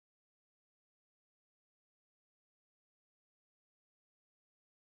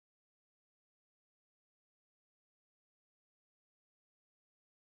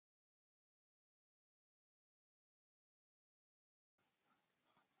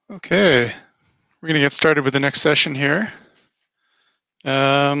Okay, we're going to get started with the next session here.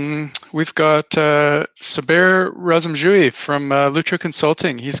 We've got Saber Razumjoui from Lutra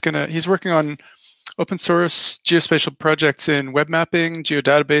Consulting. He's working on open source geospatial projects in web mapping,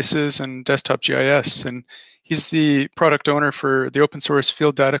 geodatabases, and desktop GIS. And he's the product owner for the open source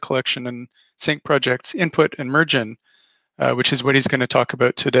field data collection and sync projects Input and Mergin, which is what he's going to talk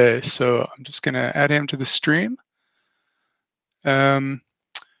about today. So I'm just going to add him to the stream. I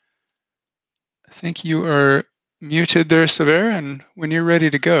think you are muted there, Saber, and when you're ready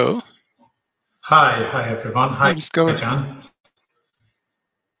to go. Hi everyone. Hi, just go. John.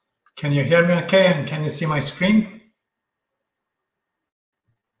 Can you hear me okay, and can you see my screen?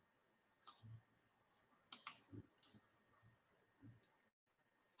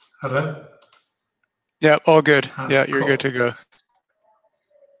 Hello? Yeah, all good. Yeah, you're cool. Good to go.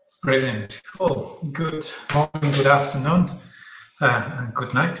 Brilliant. Cool. Good morning, good afternoon, and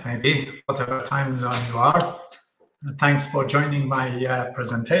good night, maybe, whatever time zone you are. Thanks for joining my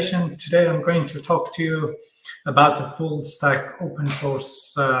presentation. Today I'm going to talk to you about a full stack open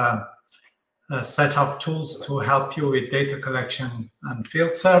source set of tools to help you with data collection and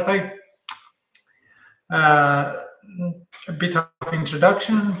field survey. A bit of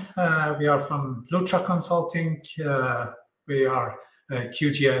introduction. We are from Lutra Consulting. We are a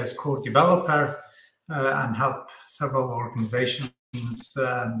QGIS core developer and help several organizations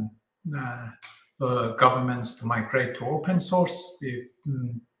and governments to migrate to open source. We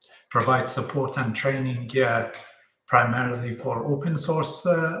provide support and training primarily for open source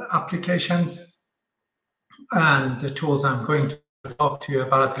applications. And the tools I'm going to talk to you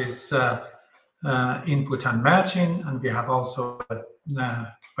about is Input and Mergin, and we have also a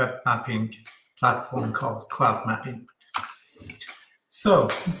web mapping platform called Cloud Mapping. So,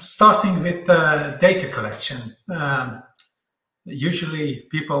 starting with data collection. Usually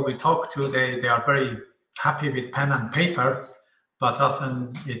people we talk to, they are very happy with pen and paper, but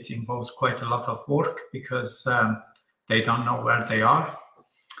often it involves quite a lot of work because they don't know where they are,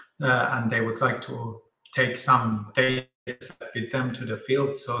 and they would like to take some data with them to the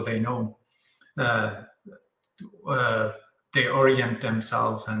field so they know they orient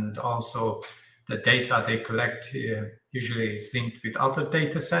themselves, and also the data they collect usually is linked with other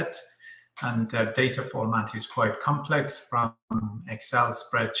data sets, and their data format is quite complex, from Excel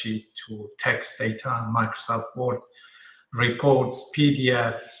spreadsheet to text data, Microsoft Word, reports,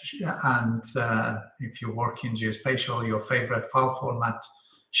 PDF, and if you work in geospatial, your favorite file format,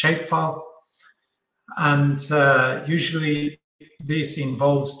 shapefile. And usually this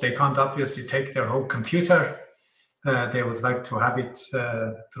involves, they can't obviously take their whole computer. They would like to have it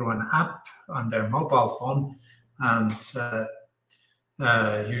through an app on their mobile phone, and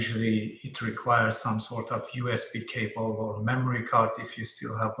usually it requires some sort of USB cable or memory card if you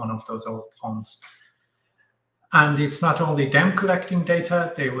still have one of those old phones. And it's not only them collecting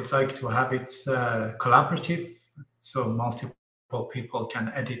data, they would like to have it collaborative, so multiple people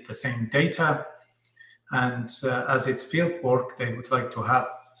can edit the same data. And as it's field work, they would like to have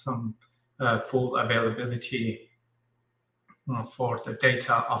some full availability for the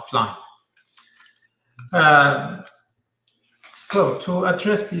data offline. So to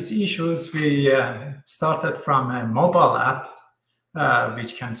address these issues, we started from a mobile app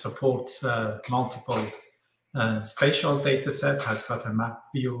which can support multiple spatial data set, has got a map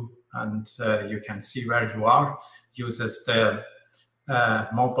view, and you can see where you are, uses the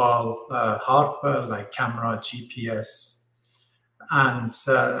mobile hardware like camera, GPS, and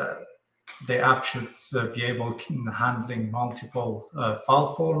the app should be able to handling multiple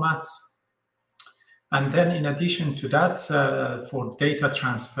file formats. And then in addition to that, for data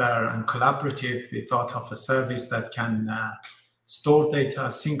transfer and collaborative, we thought of a service that can store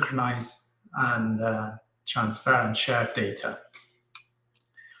data, synchronize, and transfer and share data.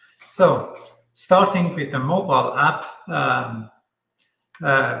 So starting with the mobile app,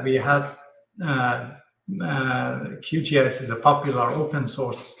 we had QGIS is a popular open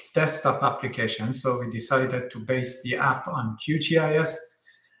source desktop application, so we decided to base the app on QGIS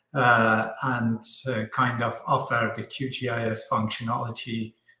and kind of offer the QGIS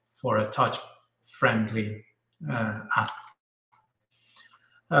functionality for a touch-friendly app.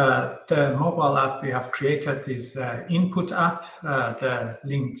 The mobile app we have created is Input app. The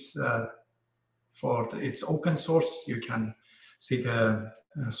links for it's open source. You can see the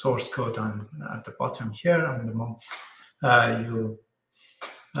source code at the bottom here, and you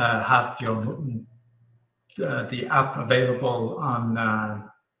have the app available on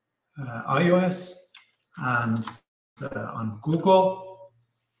iOS and on Google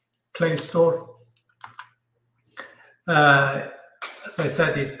Play Store. as I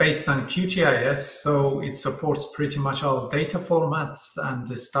said, is based on QGIS, so it supports pretty much all data formats and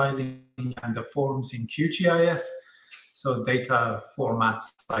the styling and the forms in QGIS. So data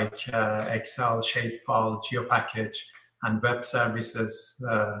formats like Excel, shapefile, geopackage, and web services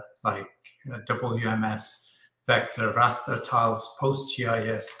like WMS, vector, raster tiles,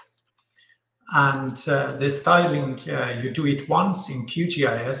 PostGIS. And the styling, you do it once in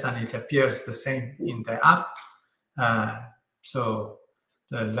QGIS and it appears the same in the app. So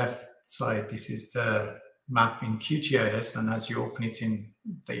the left side, this is the map in QGIS, and as you open it in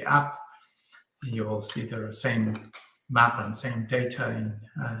the app, you will see the same map and same data in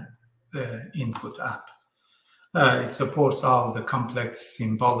the input app. It supports all the complex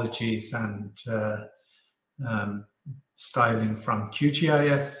symbologies and styling from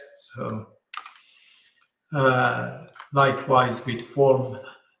QGIS. So likewise with form,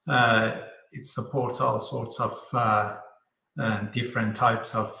 it supports all sorts of different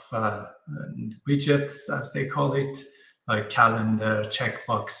types of widgets, as they call it, like calendar,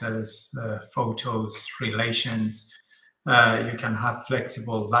 checkboxes, photos, relations. You can have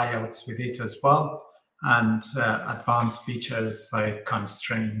flexible layouts with it as well, and advanced features like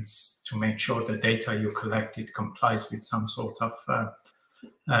constraints to make sure the data you collected complies with some sort of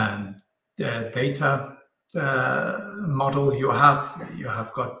data model you have. You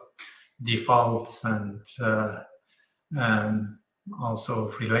have got defaults and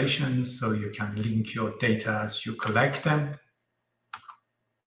also relations, so you can link your data as you collect them.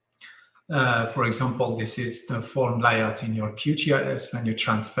 For example, this is the form layout in your QGIS. When you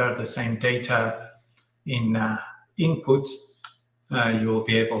transfer the same data in input, you will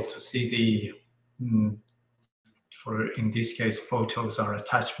be able to see the, in this case, photos are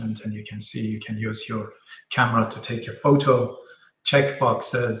attachment, and you can see you can use your camera to take a photo,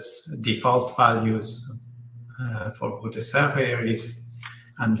 checkboxes, default values for who the surveyor is,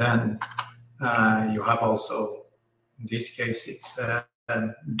 and then you have also, in this case, it's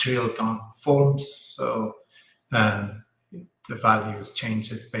drilled on forms, so the values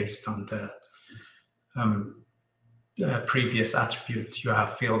changes based on the previous attribute you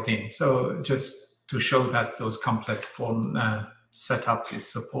have filled in. So just to show that those complex form setups is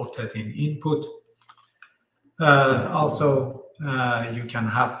supported in input. Also, you can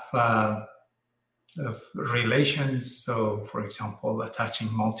have relations. So, for example,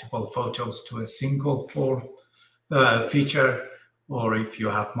 attaching multiple photos to a single form feature, or if you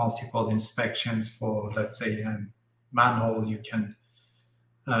have multiple inspections for, let's say, a manhole, you can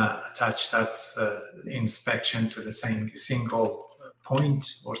attach that inspection to the same single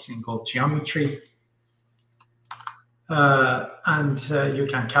point or single geometry. And you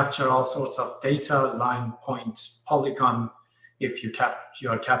can capture all sorts of data, line, point, polygon. If you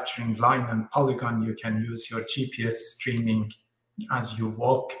are capturing line and polygon, you can use your GPS streaming as you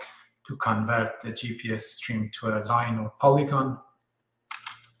walk to convert the GPS stream to a line or polygon.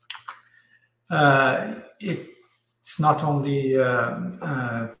 It's not only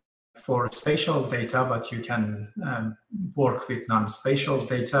for spatial data, but you can work with non-spatial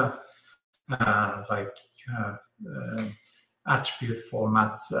data, like attribute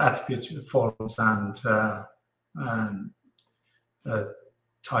formats, attribute forms, and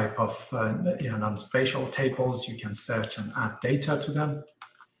type of non-spatial tables. You can search and add data to them.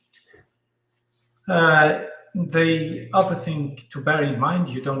 The other thing to bear in mind,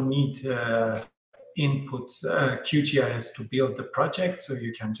 you don't need input QGIS to build the project, so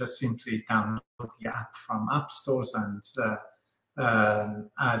you can just simply download the app from app stores and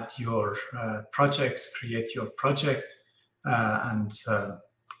add your projects, create your project, and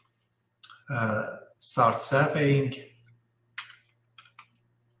start surveying.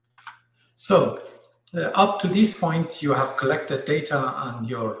 So up to this point, you have collected data on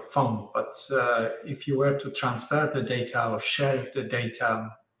your phone, but if you were to transfer the data or share the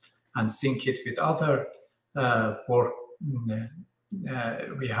data and sync it with other work,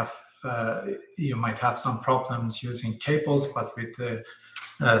 you might have some problems using tables, but with the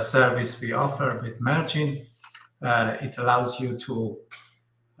service we offer with Mergin, it allows you to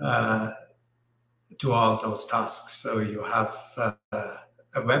do all those tasks. So you have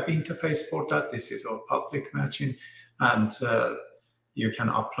a web interface for that. This is our public Mergin, and you can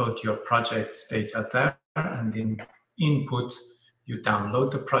upload your project's data there, and in input, you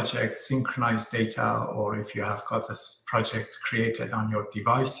download the project, synchronize data, or if you have got a project created on your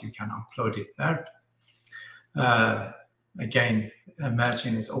device, you can upload it there. Again,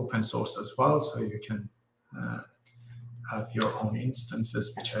 Mergin is open source as well, so you can have your own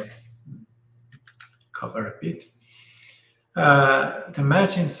instances, which I cover a bit. The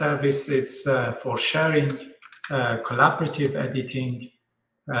Mergin service, it's for sharing collaborative editing,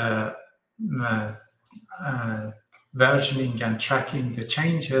 versioning and tracking the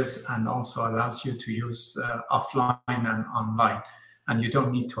changes, and also allows you to use offline and online. And you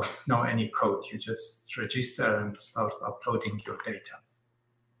don't need to know any code. You just register and start uploading your data.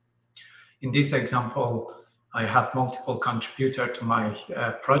 In this example, I have multiple contributors to my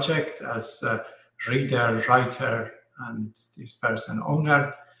project as reader, writer, and this person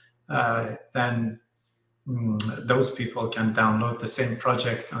owner. Then those people can download the same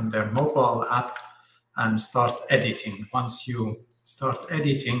project on their mobile app and start editing. Once you start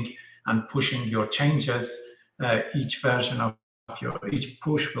editing and pushing your changes, each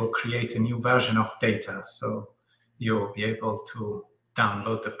push will create a new version of data. So you'll be able to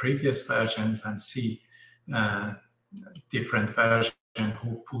download the previous versions and see different versions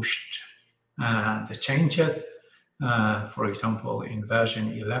who pushed the changes. For example, in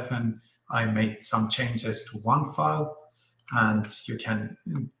version 11, I made some changes to one file, and you can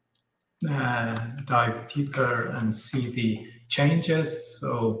dive deeper and see the changes.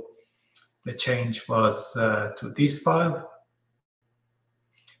 So the change was to this file,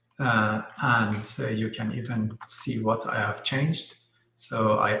 and you can even see what I have changed.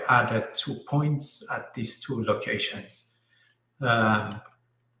 So I added 2 points at these 2 locations. As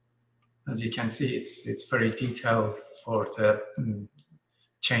you can see, it's very detailed for the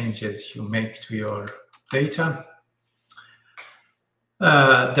changes you make to your data.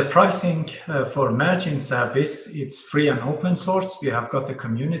 The pricing for Mergin service, it's free and open source. We have got a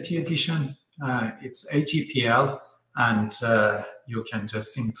community edition. It's AGPL, and you can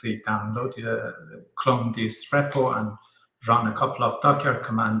just simply download, clone this repo and run a couple of Docker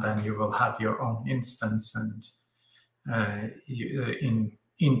commands, and you will have your own instance. And in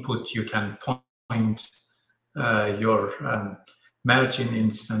input, you can point your Mergin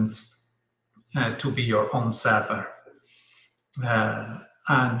instance to be your own server.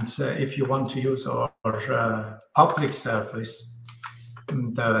 And if you want to use our public service,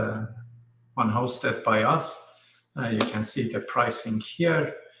 the one hosted by us, you can see the pricing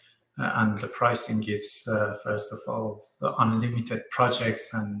here. And the pricing is, first of all, the unlimited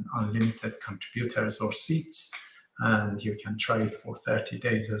projects and unlimited contributors or seats. And you can try it for 30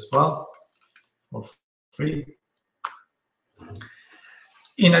 days as well for free.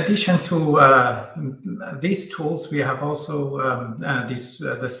 In addition to these tools, we have also,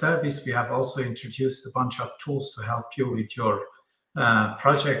 the service, we have also introduced a bunch of tools to help you with your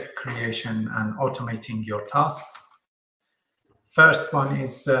project creation and automating your tasks. First one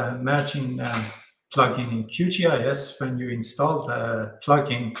is Mergin plugin in QGIS. When you install the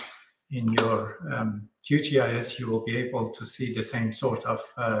plugin in your QGIS, you will be able to see the same sort of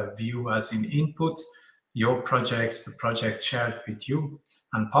view as in input, your projects, the project shared with you,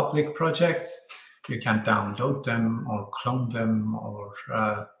 and public projects. You can download them or clone them or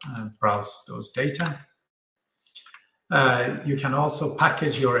browse those data. You can also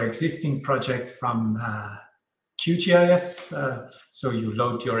package your existing project from QGIS. So you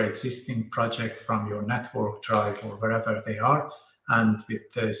load your existing project from your network drive or wherever they are. And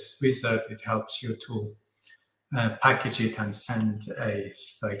with this wizard, it helps you to package it and send a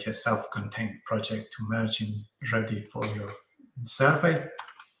self-contained project to Mergin ready for your survey.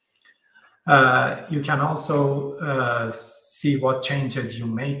 You can also see what changes you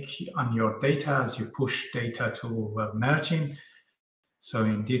make on your data as you push data to Mergin. So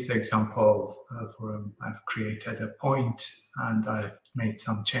in this example, I've created a point and I've made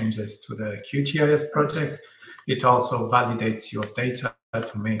some changes to the QGIS project. It also validates your data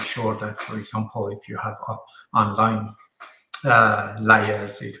to make sure that, for example, if you have online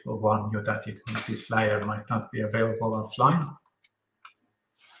layers, it will warn you that this layer might not be available offline.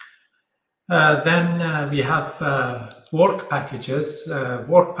 Then we have work packages.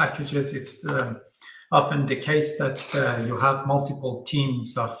 Work packages, it's often the case that you have multiple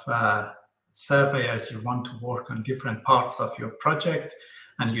teams of surveyors. You want to work on different parts of your project,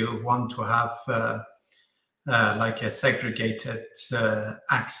 and you want to have like a segregated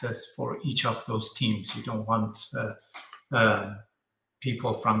access for each of those teams. You don't want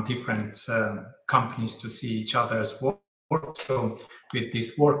people from different companies to see each other's work. So with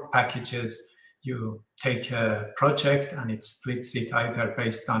these work packages, you take a project and it splits it either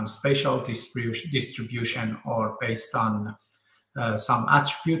based on spatial distribution or based on some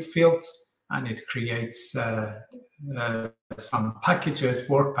attribute fields, and it creates some packages,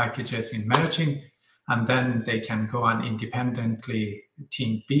 work packages in Mergin, and then they can go and independently,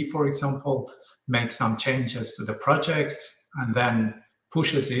 team B, for example, make some changes to the project and then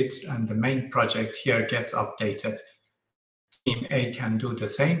pushes it, and the main project here gets updated. Team A can do the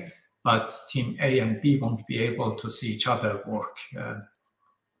same. but team A and B won't be able to see each other work.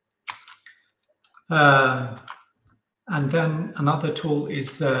 And then another tool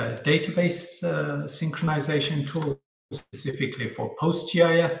is a database synchronization tool, specifically for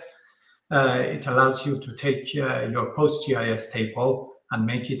PostGIS. It allows you to take your PostGIS table and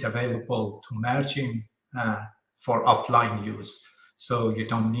make it available to Mergin for offline use. So you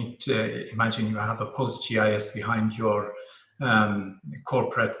don't need to imagine you have a PostGIS behind your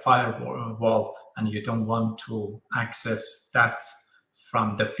corporate firewall and you don't want to access that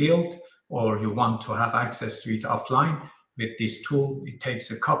from the field, or you want to have access to it offline. With this tool, it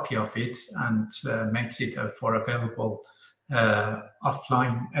takes a copy of it and makes it for available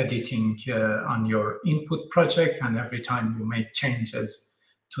offline editing on your input project. And every time you make changes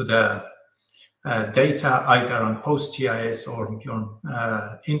to the data, either on PostGIS or your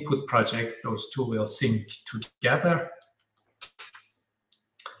input project, those two will sync together.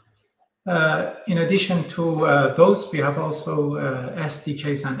 In addition to those, we have also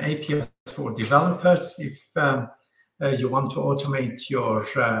SDKs and APIs for developers. If you want to automate your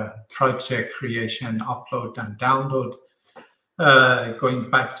project creation, upload and download, going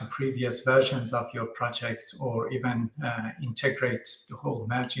back to previous versions of your project, or even integrate the whole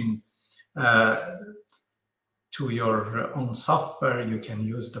Mergin to your own software, you can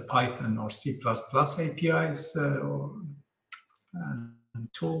use the Python or C++ APIs and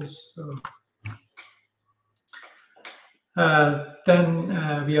tools.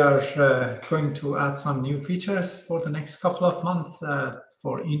 Then we are going to add some new features for the next couple of months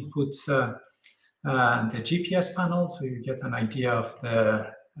for inputs and the GPS panel, so you get an idea of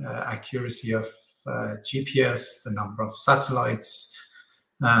the accuracy of GPS, the number of satellites.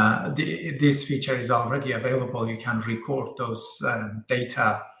 This feature is already available. You can record those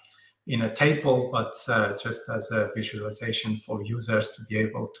data in a table, but just as a visualization for users to be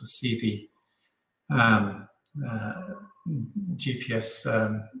able to see the GPS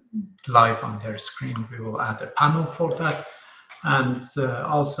live on their screen. We will add a panel for that. And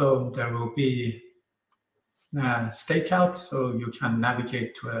also there will be stakeout, so you can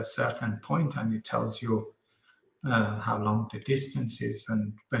navigate to a certain point and it tells you how long the distance is,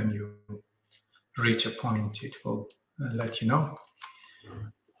 and when you reach a point it will let you know.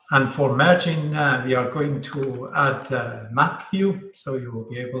 And for Mergin, we are going to add a map view, so you will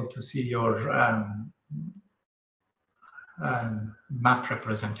be able to see your map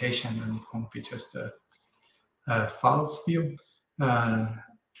representation, and it won't be just a files view.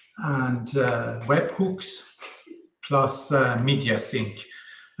 And webhooks plus media sync.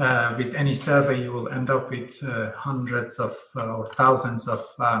 With any survey, you will end up with hundreds of or thousands of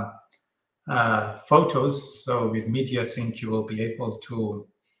photos. So with media sync, you will be able to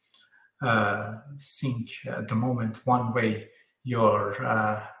sync at the moment one way your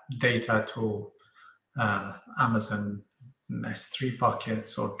data to Amazon S3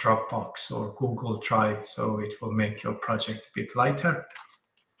 buckets or Dropbox or Google Drive, so it will make your project a bit lighter.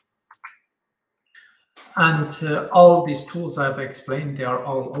 And all these tools I've explained, they are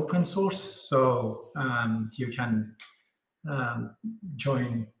all open source, so you can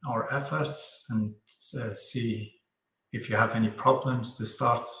join our efforts and see if you have any problems to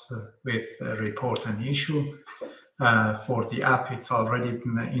start with, report an issue. For the app, it's already,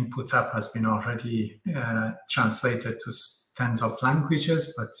 input app has been already translated to tens of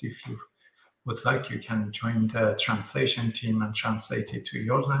languages, but if you would like, you can join the translation team and translate it to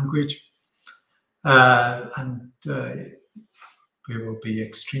your language. And we will be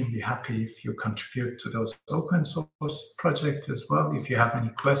extremely happy if you contribute to those open source projects as well. If you have any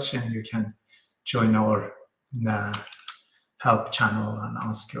question, you can join our help channel and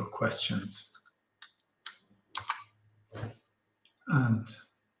ask your questions. And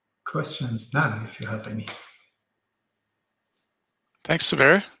questions now, if you have any. Thanks,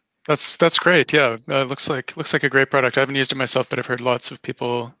 Zubair. That's great. Yeah, looks like a great product. I haven't used it myself, but I've heard lots of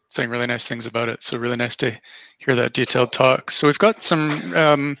people saying really nice things about it. So really nice to hear that detailed talk. So we've got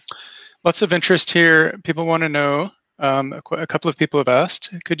some lots of interest here. People want to know. A couple of people have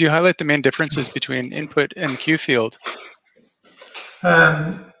asked. Could you highlight the main differences between input and Q field?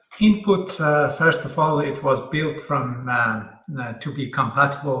 Input, first of all, it was built from to be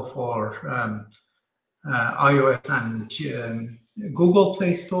compatible for iOS and Google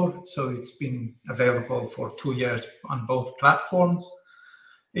Play Store, so it's been available for 2 years on both platforms.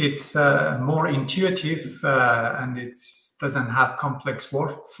 It's more intuitive and it doesn't have complex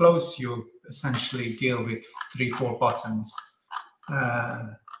workflows. You essentially deal with 3-4 buttons.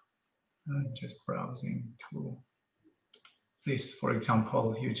 I'm just browsing to this, for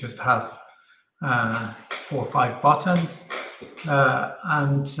example. You just have 4 or 5 buttons,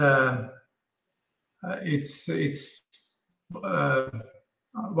 and it's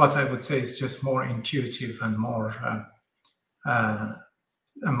what I would say is just more intuitive and more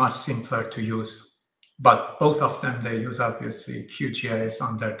much simpler to use. But both of them, they use obviously QGIS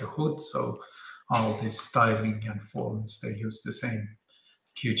under the hood, so all this styling and forms, they use the same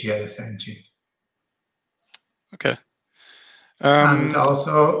QGIS engine. Okay. And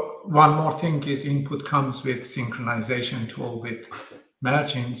also, one more thing is input comes with synchronization tool with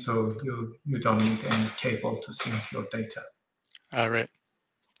Mergin, so you don't need any cable to sync your data. Right.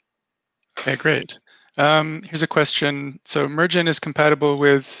 Okay, great. Here's a question. So Mergin is compatible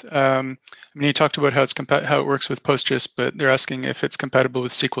with, I mean, you talked about how it works with PostGIS, but they're asking if it's compatible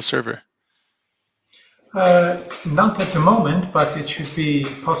with SQL Server. Not at the moment, but it should be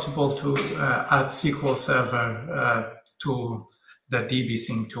possible to add SQL Server to the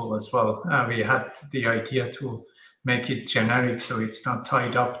DBSync tool as well. We had the idea to make it generic so it's not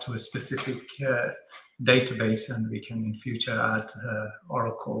tied up to a specific database, and we can in future add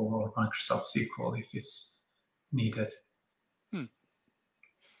Oracle or Microsoft SQL if it's needed.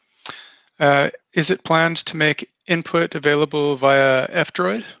 Is it planned to make input available via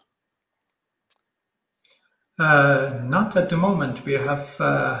F-Droid? Not at the moment. We have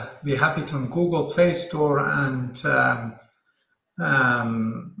it on Google Play Store and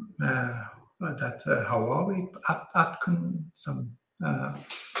that Huawei app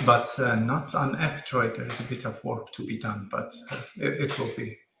but not on F-Droid. There is a bit of work to be done, but it will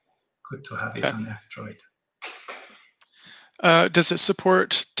be good to have it on F-Droid. Does it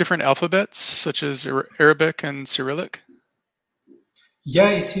support different alphabets, such as Arabic and Cyrillic? Yeah,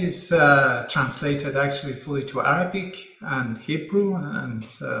 it is translated actually fully to Arabic and Hebrew, and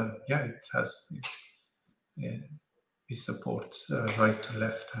yeah, it has. It supports right to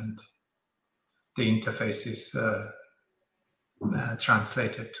left, and the interface is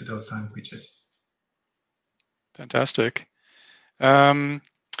translated to those languages. Fantastic.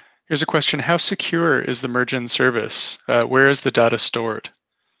 Here's a question. How secure is the Mergin service? Where is the data stored?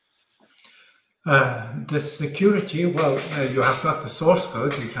 The security, well, you have got the source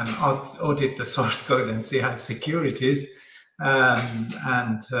code. You can audit the source code and see how secure it is.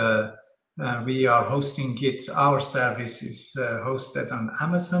 We are hosting it. Our service is hosted on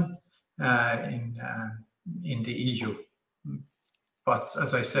Amazon in the EU. But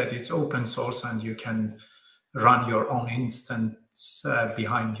as I said, it's open source, and you can run your own instance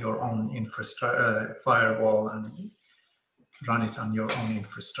behind your own infrastructure firewall and run it on your own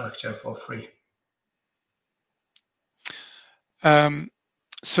infrastructure for free.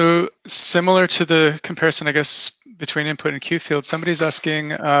 So similar to the comparison, I guess, between input and QField, somebody's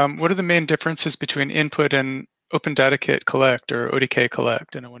asking, what are the main differences between input and Open Data Kit Collect or ODK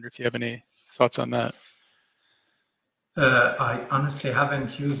Collect? And I wonder if you have any thoughts on that. I honestly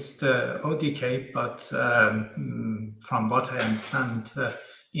haven't used ODK, but from what I understand,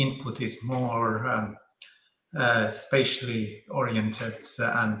 input is more spatially oriented,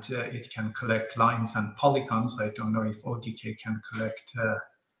 and it can collect lines and polygons. I don't know if ODK can collect,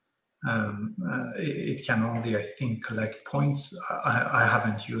 it can only, I think, collect points. I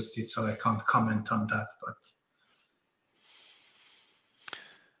haven't used it, so I can't comment on that. But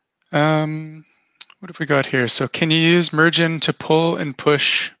what have we got here? So can you use Mergin to pull and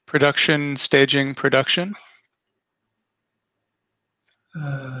push production, staging, production?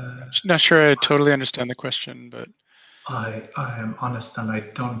 Not sure I totally understand the question, but I am honest, and I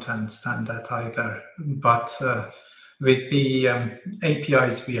don't understand that either. But with the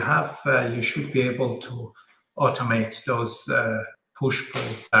APIs we have, you should be able to automate those push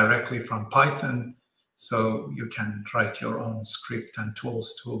pulls directly from Python. So you can write your own script and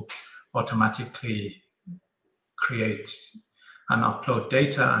tools to automatically create and upload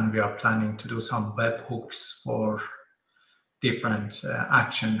data. And we are planning to do some webhooks for different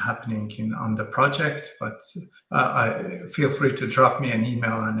action happening on the project, but feel free to drop me an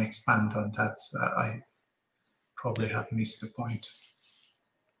email and expand on that. I probably have missed the point.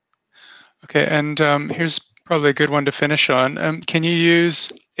 Okay, and here's probably a good one to finish on. Can you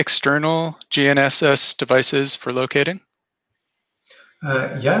use external GNSS devices for locating?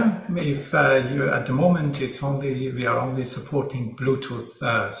 Yeah, if you at the moment we are only supporting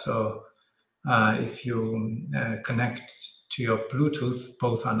Bluetooth. So if you connect to your Bluetooth,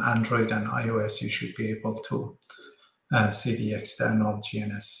 both on Android and iOS, you should be able to see the external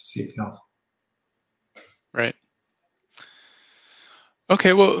GNSS signal. Right.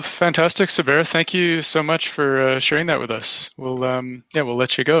 Okay, well, fantastic, Saber. Thank you so much for sharing that with us. We'll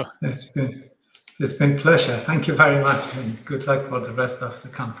let you go. It's been a pleasure. Thank you very much, and good luck for the rest of the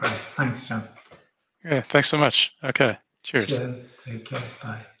conference. Thanks, John. Yeah, thanks so much. Okay. Cheers. Cheers. Take care.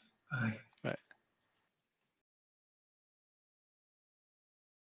 Bye. Bye.